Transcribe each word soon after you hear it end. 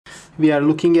we are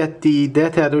looking at the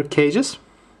death adder cages,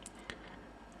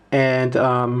 and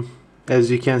as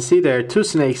you can see, there are two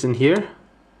snakes in here.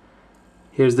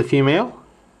 Here's the female,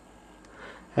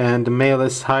 and the male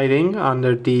is hiding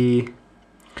under the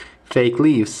fake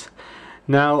leaves.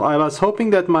 Now, I was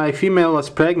hoping that my female was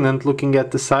pregnant, looking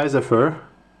at the size of her,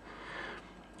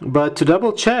 but to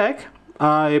double check,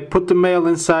 I put the male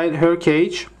inside her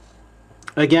cage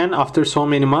again after so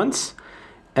many months,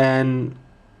 and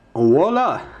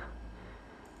voila,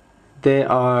 they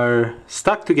are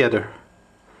stuck together.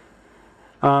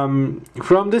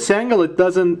 From this angle it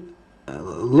doesn't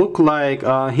look like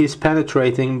he's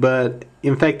penetrating, but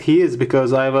in fact he is,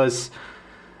 because I was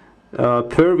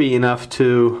pervy enough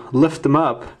to lift them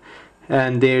up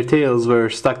and their tails were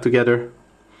stuck together.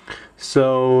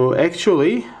 So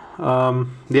actually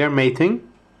they are mating,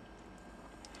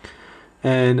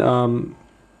 and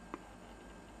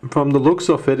from the looks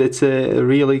of it, it's a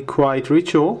really quite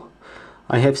ritual.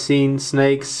 I have seen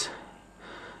snakes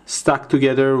stuck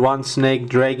together, one snake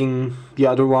dragging the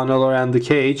other one all around the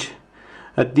cage.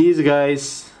 But these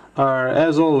guys are,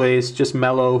 as always, just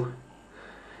mellow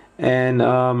and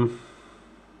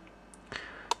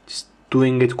just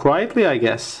doing it quietly, I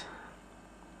guess.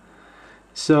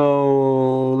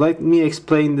 So let me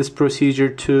explain this procedure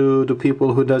to the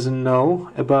people who doesn't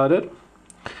know about it.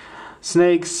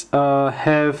 Snakes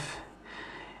have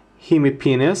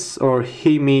hemipenis or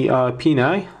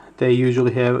hemipeni. They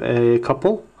usually have a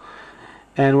couple,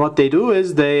 and what they do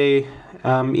is they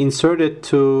insert it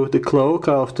to the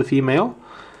cloaca of the female,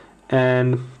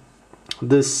 and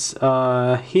this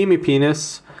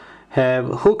hemipenis have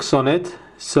hooks on it,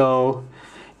 so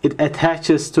it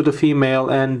attaches to the female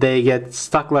and they get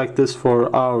stuck like this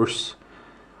for hours.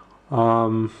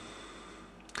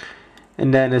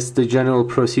 And then it's the general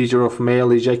procedure of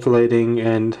male ejaculating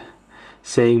and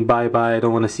saying bye bye, I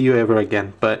don't want to see you ever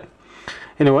again. But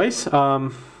anyways,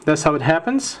 that's how it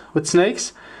happens with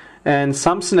snakes. And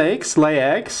some snakes lay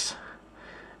eggs,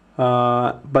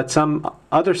 but some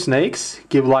other snakes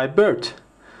give live birth.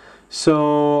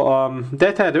 So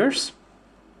death adders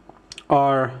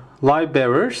are live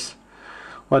bearers.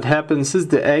 What happens is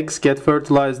the eggs get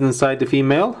fertilized inside the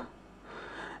female,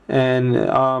 and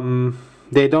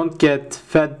they don't get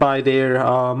fed by their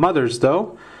mothers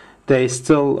though. They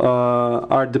still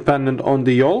are dependent on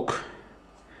the yolk,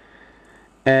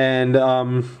 and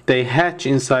they hatch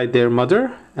inside their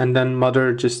mother, and then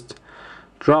mother just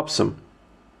drops them.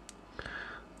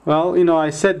 Well, you know, I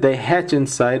said they hatch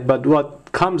inside, but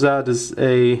what comes out is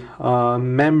a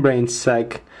membrane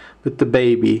sac with the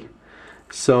baby.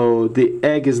 So the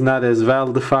egg is not as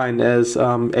well defined as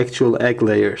actual egg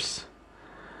layers.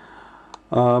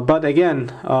 But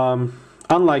again,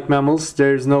 unlike mammals,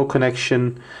 there is no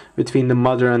connection between the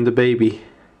mother and the baby.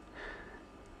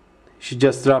 She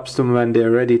just drops them when they're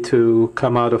ready to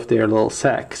come out of their little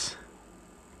sacs.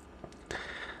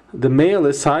 The male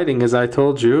is hiding, as I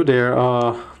told you. They're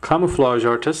camouflage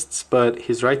artists, but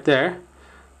he's right there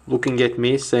looking at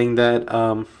me, saying that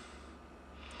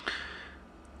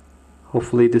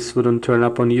hopefully this wouldn't turn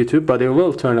up on YouTube, but it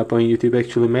will turn up on YouTube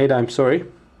actually, mate. I'm sorry.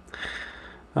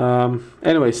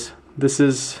 Anyways, this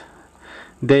is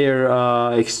their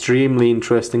extremely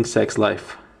interesting sex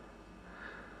life.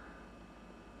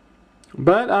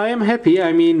 But I am happy.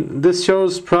 I mean, this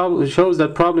shows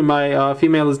that probably my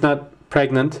female is not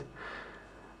pregnant.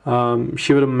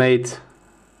 She would have made,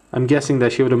 I'm guessing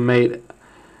that she would have made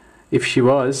if she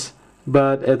was,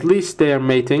 but at least they are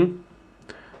mating,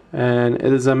 and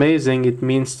it is amazing. It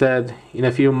means that in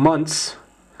a few months,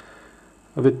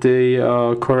 with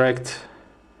the correct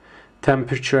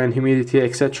temperature and humidity,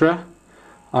 etc.,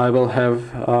 I will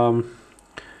have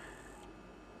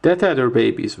death adder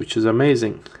babies, which is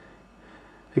amazing.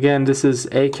 Again, this is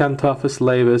Acanthophis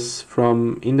laevis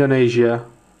from Indonesia.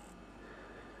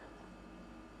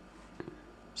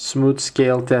 Smooth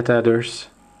scale death adders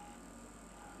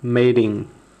mating.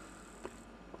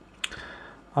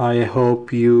 I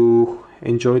hope you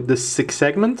enjoyed this 6th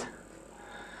segment.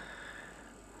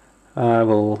 I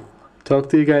will talk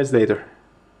to you guys later.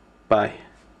 Bye.